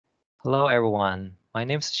Hello, everyone. My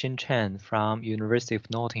name is Xin Chen from University of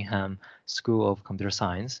Nottingham School of Computer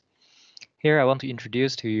Science. Here, I want to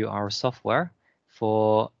introduce to you our software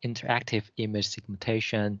for interactive image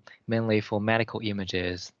segmentation, mainly for medical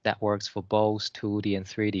images that works for both 2D and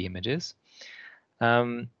 3D images.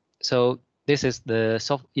 So this is the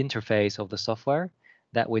interface of the software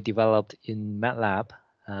that we developed in MATLAB,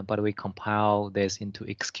 but we compile this into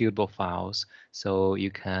executable files, so you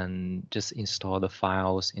can just install the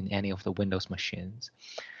files in any of the Windows machines.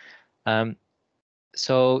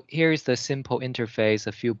 So here is the simple interface,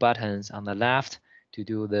 a few buttons on the left to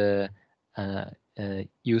do the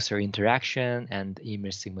user interaction and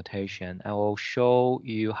image segmentation. I will show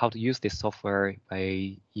you how to use this software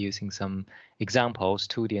by using some examples,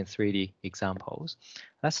 2D and 3D examples.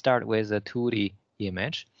 Let's start with a 2D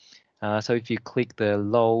image. So if you click the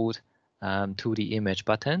load 2D image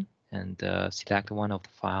button and select one of the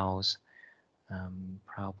files,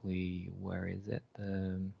 probably, where is it,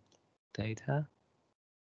 the data?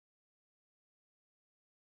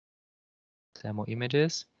 Demo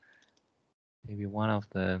images, maybe one of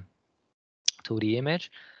the 2D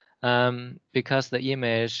image, because the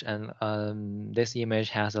image and this image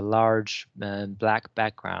has a large black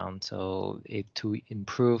background, so to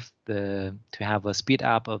have a speed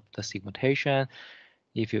up of the segmentation.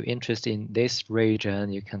 If you're interested in this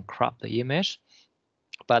region, you can crop the image,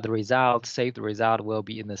 but the saved result will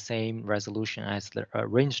be in the same resolution as the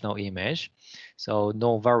original image. So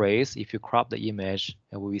no worries, if you crop the image,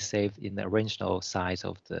 it will be saved in the original size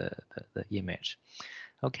of the image.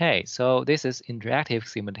 Okay, so this is interactive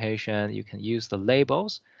segmentation. You can use the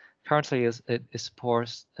labels. Currently, it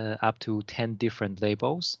supports up to 10 different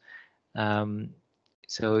labels.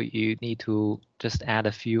 So you need to just add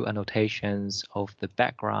a few annotations of the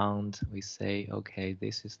background. We say, okay,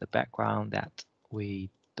 this is the background that we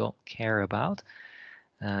don't care about.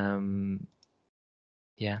 Yeah,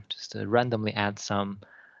 just randomly add some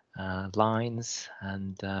lines.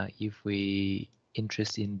 And if we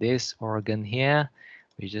interested in this organ here,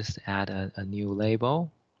 we just add a new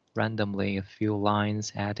label, randomly a few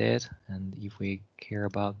lines added. And if we care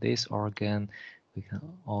about this organ, we can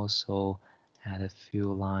also add a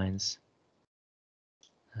few lines.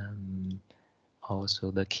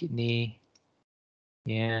 Also the kidney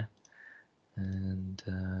here, and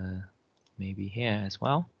maybe here as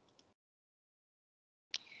well.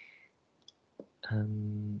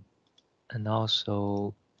 And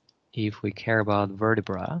also, if we care about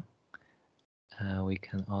vertebra, we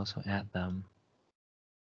can also add them.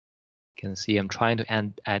 You can see I'm trying to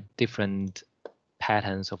add different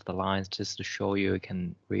patterns of the lines just to show you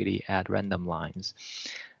can really add random lines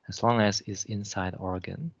as long as it's inside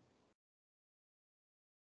organ.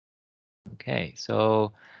 Okay,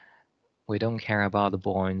 so we don't care about the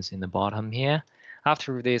points in the bottom here.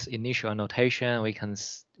 After this initial annotation, we can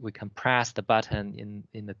press the button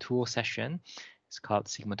in the tool session. It's called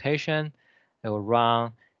segmentation. It will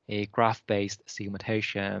run a graph-based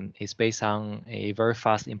segmentation. It's based on a very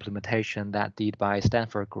fast implementation that did by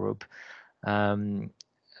Stanford group,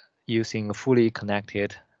 using a fully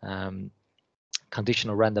connected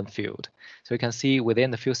conditional random field. So you can see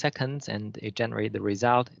within a few seconds and it generates the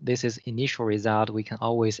result. This is initial result. We can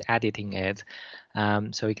always editing it.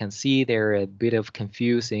 So you can see there a bit of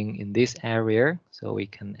confusing in this area. So we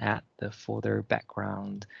can add the further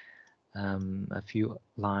background, a few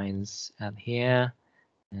lines at here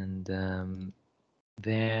and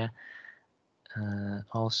there.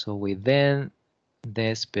 Also within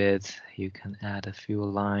this bit, you can add a few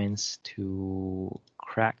lines to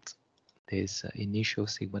correct this initial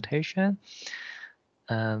segmentation.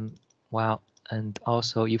 Well, and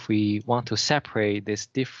also if we want to separate these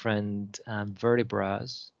different vertebrae,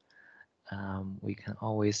 we can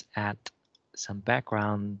always add some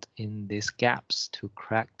background in these gaps to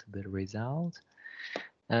correct the result.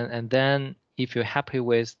 And then if you're happy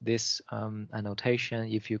with this annotation,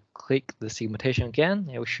 if you click the segmentation again,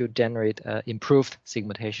 it should generate improved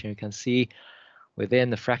segmentation. You can see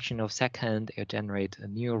within a fraction of a second, it generates a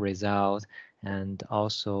new result, and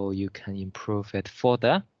also you can improve it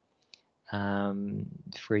further.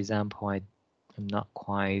 For example, I'm not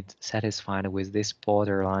quite satisfied with this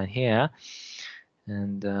borderline here,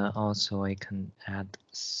 and also I can add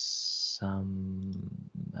some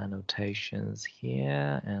annotations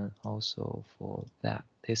here, and also for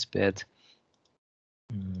this bit.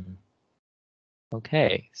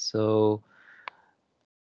 Okay, so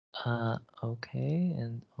okay,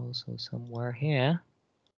 and also somewhere here,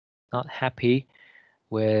 not happy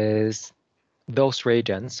with those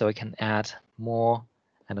regions, so I can add more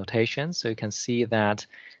annotations. So you can see that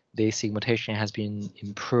the segmentation has been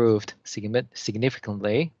improved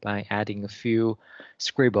significantly by adding a few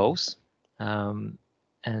scribbles. You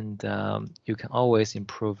can always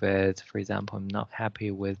improve it. For example, I'm not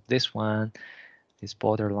happy with this one, this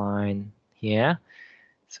borderline here.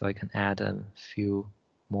 So I can add a few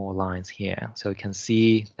more lines here. So you can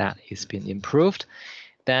see that it's been improved.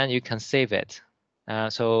 Then you can save it.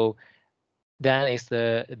 So then is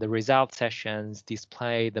the result sessions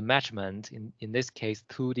display the measurement, in this case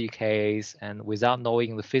 2D case, and without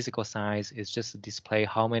knowing the physical size, it's just to display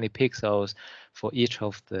how many pixels for each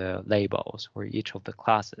of the labels or each of the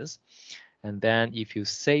classes. And then if you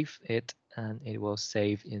save it, and it will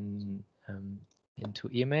save in into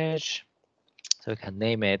image. So you can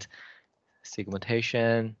name it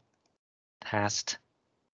segmentation test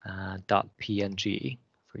 .png,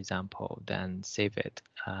 for example, then save it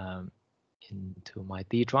into my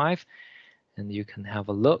D drive, and you can have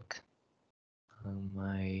a look on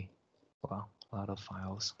my, well, a lot of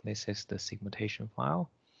files. This is the segmentation file.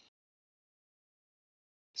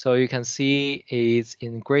 So you can see it's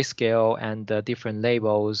in grayscale and different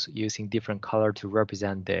labels using different color to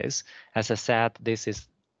represent this. As I said, this is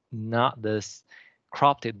not the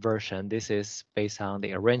cropped version. This is based on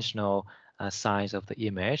the original size of the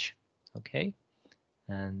image. Okay,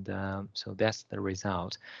 and so that's the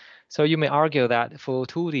result. So you may argue that for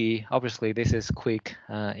 2D, obviously this is quick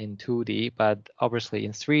in 2D, but obviously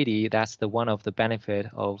in 3D, that's the one of the benefit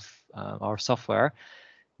of our software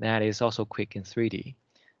that is also quick in 3D.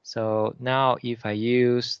 So now if I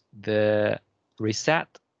use the reset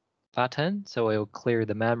button, so it will clear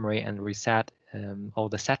the memory and reset all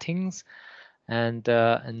the settings. And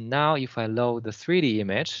now if I load the 3D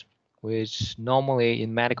image, which normally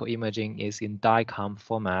in medical imaging is in DICOM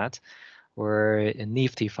format, or in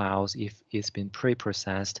Nifty files if it's been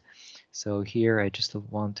pre-processed. So here I just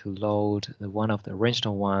want to load the one of the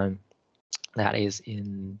original one that is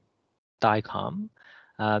in DICOM.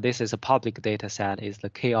 This is a public data set, is the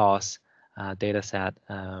chaos data set.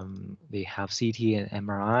 They have CT and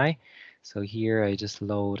MRI. So here I just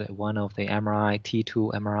load one of the MRI,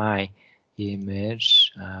 T2 MRI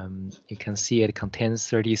image. You can see it contains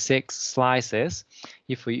 36 slices.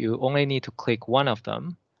 If you only need to click one of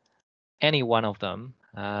them, any one of them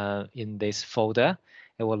in this folder,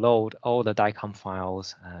 it will load all the DICOM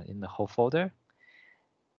files in the whole folder.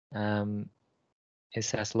 It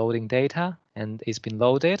says loading data, and it's been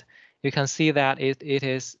loaded. You can see that it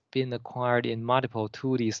has been acquired in multiple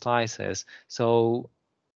 2D slices. So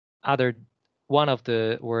one of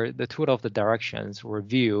the, or the two of the directions or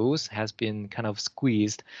views has been kind of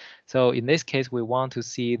squeezed. So in this case, we want to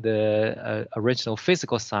see the original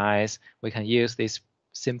physical size. We can use this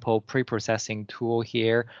simple pre-processing tool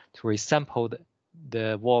here to resample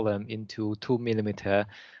the volume into 2mm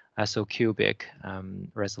isocubic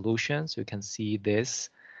resolution. So you can see this,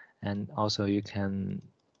 and also you can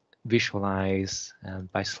visualize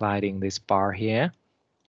by sliding this bar here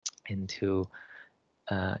into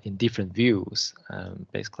in different views.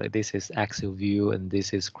 Basically, this is axial view, and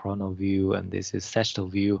this is chronal view, and this is sagittal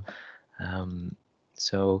view.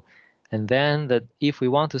 And then if we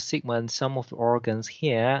want to segment some of the organs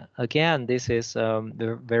here, again, this is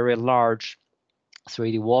the very large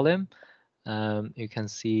 3D volume. You can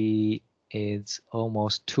see it's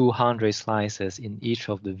almost 200 slices in each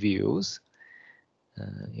of the views.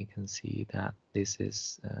 You can see that this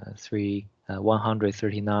is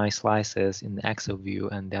 139 slices in the axial view,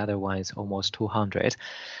 and the other one is almost 200.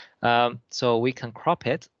 So we can crop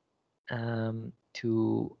it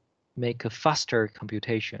to make a faster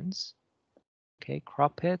computations. Okay,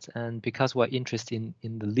 crop it, and because we're interested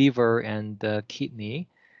in the liver and the kidney,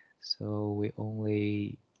 so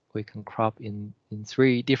we can crop in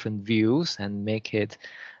 3 different views and make it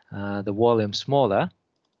the volume smaller.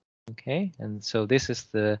 Okay, and so this is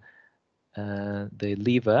the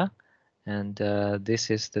liver, and this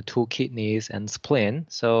is the 2 kidneys and spleen.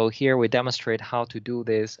 So here we demonstrate how to do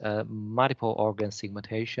this multiple organ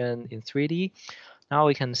segmentation in 3D. Now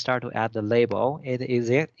we can start to add the label. It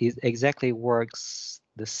exactly works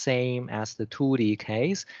the same as the 2D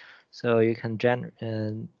case. So you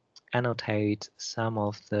can annotate some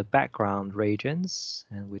of the background regions,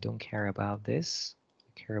 and we don't care about this.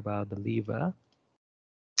 We care about the liver.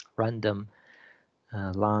 Random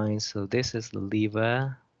lines. So this is the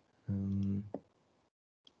liver.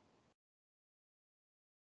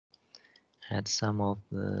 Add some of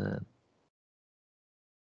the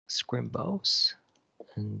scribbles,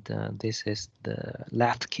 and this is the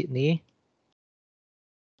left kidney.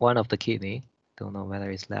 One of the kidney. Don't know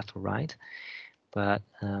whether it's left or right, but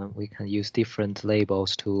we can use different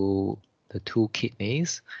labels to the 2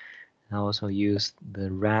 kidneys. I also use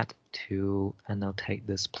the red to annotate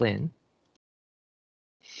the spleen.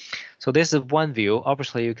 So this is one view.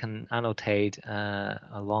 Obviously, you can annotate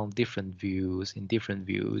along different views in different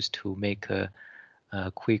views to make a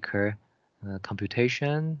quicker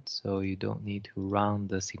computation. So you don't need to run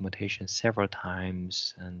the segmentation several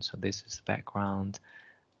times. And so this is the background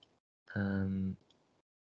that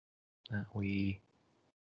we.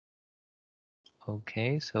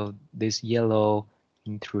 Okay, so this yellow,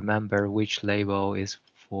 you need to remember which label is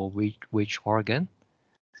for which organ.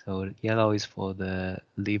 So yellow is for the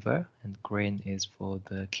liver and green is for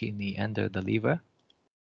the kidney under the liver.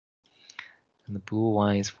 And the blue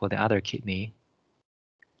one is for the other kidney.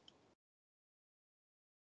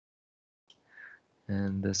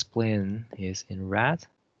 And the spleen is in red,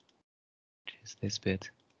 which is this bit.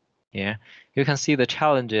 Yeah, you can see the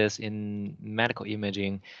challenges in medical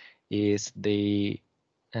imaging is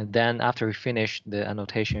and then after we finish the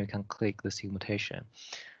annotation, you can click the segmentation.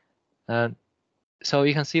 So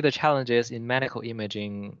you can see the challenges in medical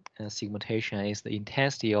imaging segmentation is the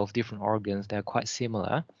intensity of different organs. They're quite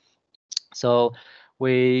similar. So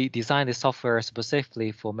we designed the software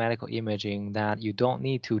specifically for medical imaging that you don't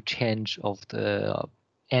need to change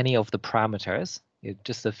any of the parameters. It's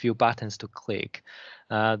just a few buttons to click.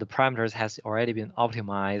 The parameters has already been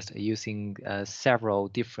optimized using several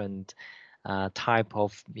different type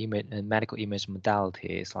of medical image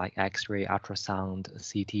modalities like X-ray, ultrasound,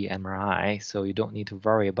 CT, MRI. So you don't need to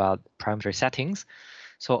worry about parameter settings.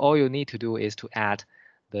 So all you need to do is to add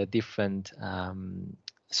the different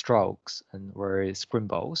strokes and or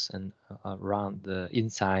scribbles and around the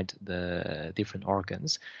inside the different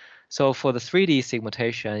organs. So for the 3D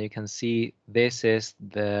segmentation, you can see this is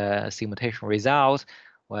the segmentation result.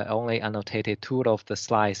 We only annotated 2 of the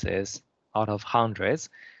slices out of hundreds.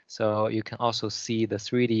 So you can also see the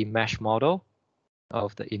 3D mesh model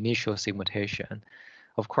of the initial segmentation.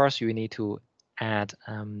 Of course, you need to add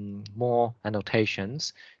more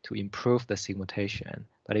annotations to improve the segmentation.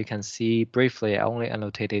 But you can see briefly, I only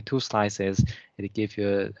annotated 2 slices. It gives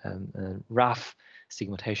you a rough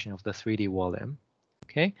segmentation of the 3D volume.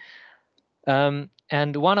 Okay.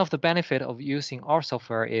 And one of the benefits of using our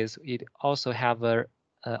software is it also have a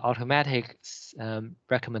automatic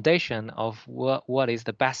recommendation of what is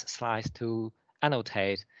the best slice to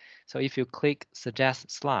annotate. So if you click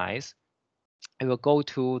suggest slice, it will go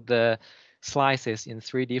to the slices in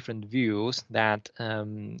 3 different views that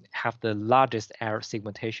have the largest error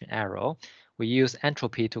segmentation error. We use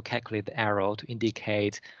entropy to calculate the error to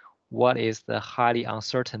indicate what is the highly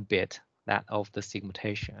uncertain bit that of the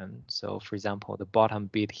segmentation. So for example, the bottom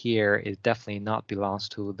bit here is definitely not belongs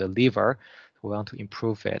to the liver. We want to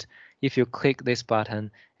improve it. If you click this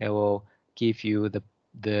button, it will give you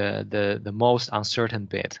the most uncertain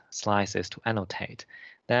bit slices to annotate.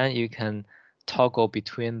 Then you can toggle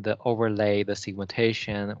between the overlay, the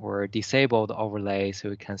segmentation, or disable the overlay so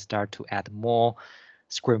we can start to add more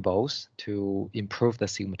scribbles to improve the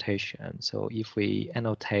segmentation. So if we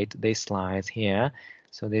annotate this slide here,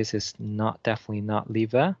 so this is definitely not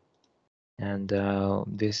liver, and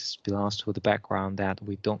this belongs to the background that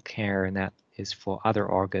we don't care, and that is for other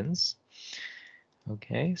organs.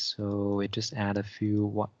 Okay, so we just add a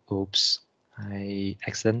few. Oops, I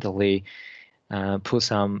accidentally put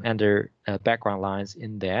some under background lines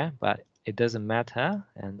in there, but it doesn't matter,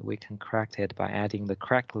 and we can correct it by adding the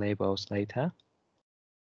correct labels later.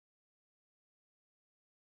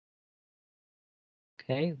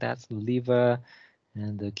 Okay, that's the liver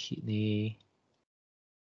and the kidney.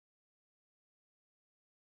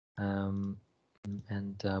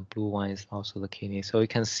 And blue one is also the kidney. So you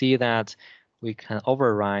can see that we can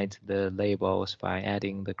override the labels by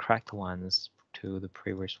adding the correct ones to the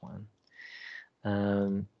previous one.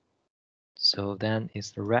 So then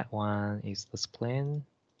is the red one is the spleen.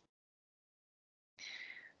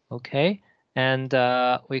 Okay, and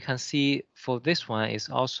we can see for this one is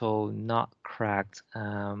also not correct.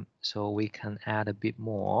 So we can add a bit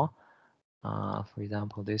more. For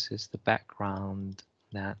example, this is the background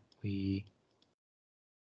that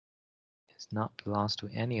not belongs to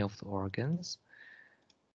any of the organs.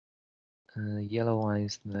 Yellow one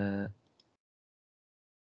is the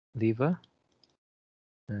liver,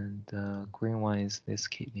 and green one is this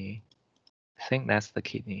kidney. I think that's the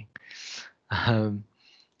kidney.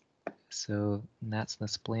 So that's the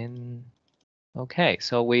spleen. Okay,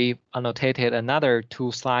 so we annotated another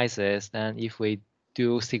 2 slices. Then if we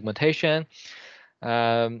do segmentation,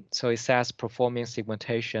 so it says performing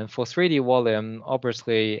segmentation. For 3D volume,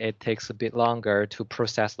 obviously it takes a bit longer to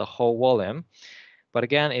process the whole volume. But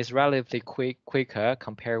again, it's relatively quicker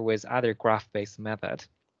compared with other graph-based method.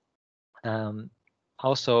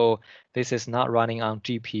 also, this is not running on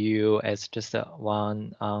GPU. It's just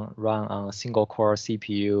run on a single core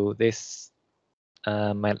CPU. This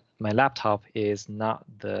my laptop is not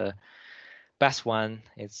the best one.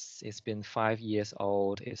 It's been 5 years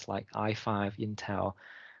old. It's like i5 Intel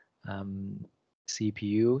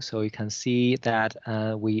CPU. So you can see that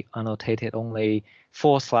we annotated only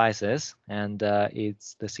 4 slices, and the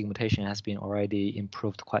segmentation has been already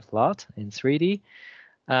improved quite a lot in 3D.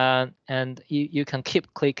 And you can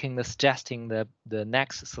keep clicking suggesting the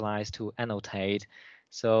next slice to annotate.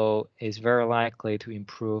 So it's very likely to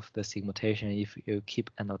improve the segmentation if you keep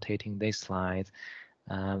annotating this slide.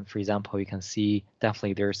 For example, you can see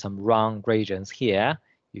definitely there's some wrong regions here.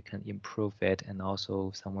 You can improve it, and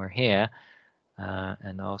also somewhere here.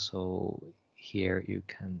 And also here you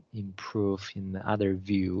can improve in the other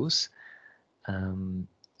views.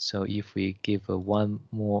 So if we give one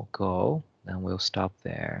more go, then we'll stop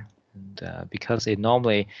there. And because it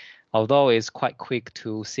normally, although it's quite quick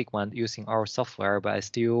to segment using our software, but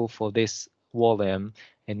still for this volume,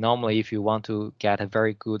 and normally if you want to get a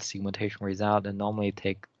very good segmentation result, it normally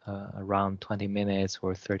take around 20 minutes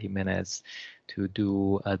or 30 minutes to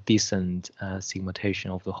do a decent segmentation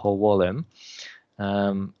of the whole volume.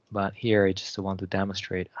 But here I just want to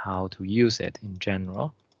demonstrate how to use it in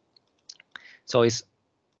general. So it's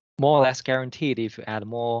more or less guaranteed if you add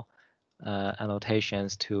more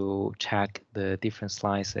annotations to check the different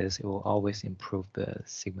slices, it will always improve the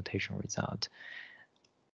segmentation result.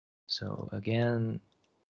 So again,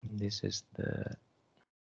 this is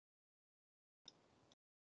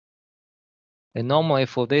and normally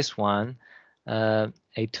for this one,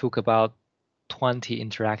 it took about 20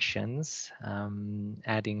 interactions,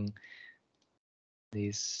 adding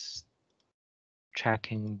this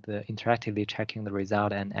interactively checking the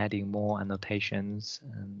result and adding more annotations.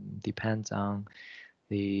 Depends on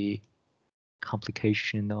the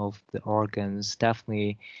complication of the organs.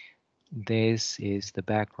 Definitely, this is the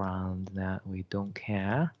background that we don't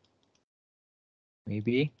care.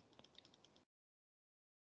 Maybe.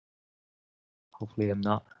 Hopefully, I'm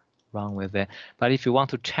not wrong with it. But if you want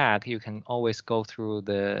to check, you can always go through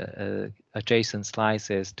the adjacent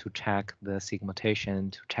slices to check the segmentation,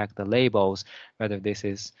 to check the labels, whether this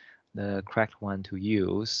is the correct one to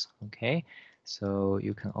use. Okay, so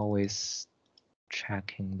you can always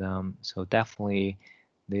checking them. So definitely,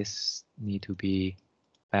 this need to be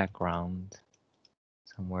background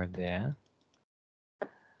somewhere there.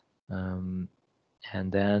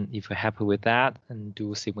 And then if you're happy with that, and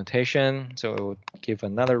do segmentation, so it will give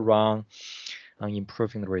another run on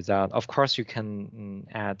improving the result. Of course, you can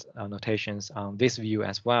add annotations on this view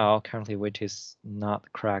as well, currently which is not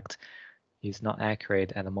correct, is not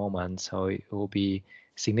accurate at the moment. So it will be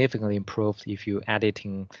significantly improved if you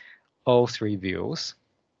editing all 3 views.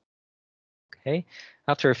 Okay,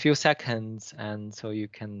 after a few seconds, and so you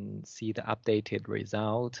can see the updated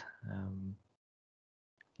result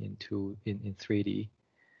in 3D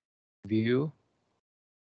view.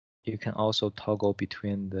 You can also toggle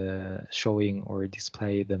between the showing or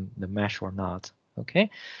display the mesh or not. Okay,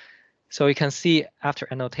 so you can see after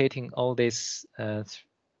annotating all these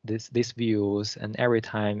views, and every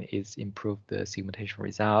time it's improved the segmentation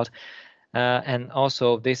result. And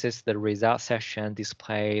also this is the result section,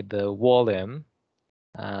 display the volume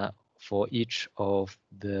for each of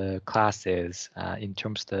the classes in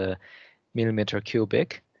terms of the millimeter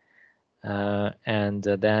cubic. And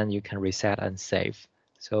then you can reset and save.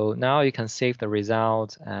 So now you can save the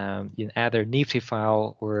result in either Nifty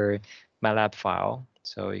file or MATLAB file.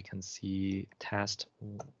 So you can see test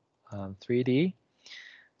 3D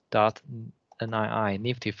 .nii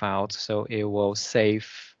Nifty files. So it will save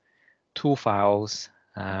 2 files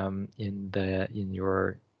in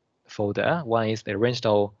your folder. One is the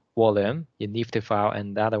original volume in Nifty file,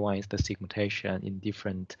 and the other one is the segmentation in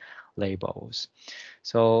different labels.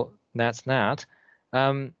 So that's that.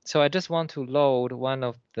 So I just want to load one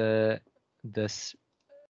of this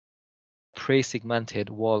pre-segmented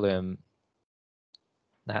volume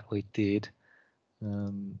that we did.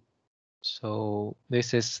 So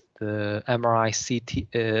this is the MRI CT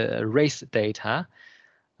race data.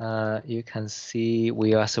 You can see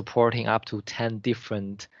we are supporting up to 10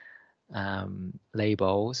 different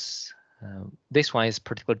labels. This one is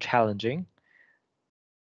particularly challenging.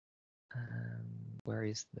 Where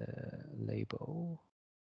is the label?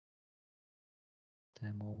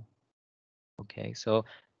 Demo. Okay, so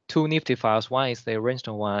 2 Nifty files. One is the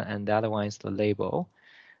original one, and the other one is the label.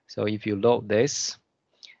 So if you load this,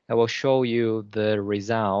 I will show you the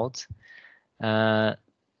result. So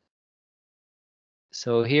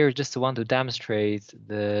here, just want to demonstrate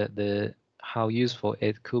the how useful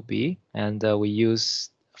it could be. And we use,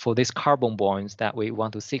 for this carbon bonds that we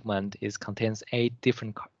want to segment, is contains 8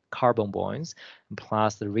 different carbon bonds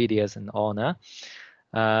plus the radius and honor.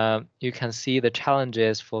 You can see the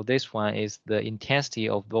challenges for this one is the intensity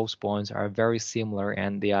of those bonds are very similar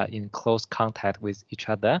and they are in close contact with each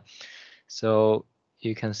other. So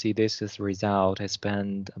you can see this is the result. I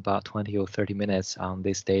spent about 20 or 30 minutes on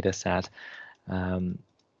this data set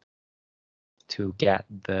to get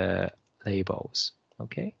the labels.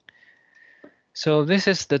 Okay. So this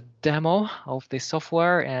is the demo of the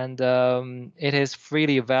software, and it is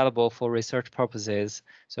freely available for research purposes.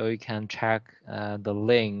 So you can check the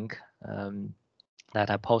link that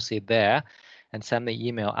I posted there and send me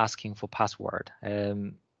email asking for password.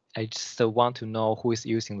 I just want to know who is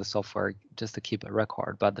using the software just to keep a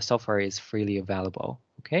record, but the software is freely available.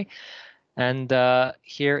 Okay. And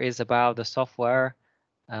here is about the software.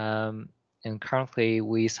 And currently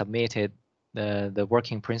we submitted the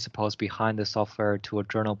working principles behind the software to a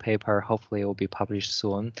journal paper. Hopefully it will be published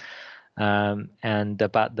soon. And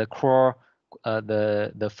about the core,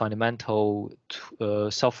 the fundamental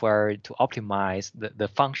software to optimize the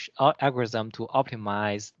function algorithm to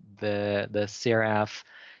optimize the CRF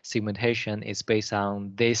segmentation is based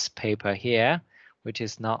on this paper here, which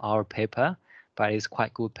is not our paper, but it's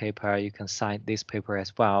quite good paper. You can cite this paper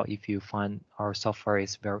as well if you find our software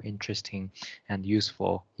is very interesting and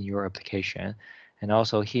useful in your application. And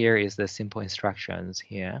also here is the simple instructions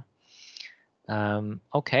here.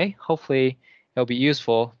 Okay, hopefully it'll be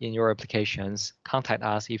useful in your applications. Contact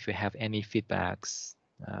us if you have any feedbacks.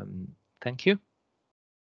 Thank you.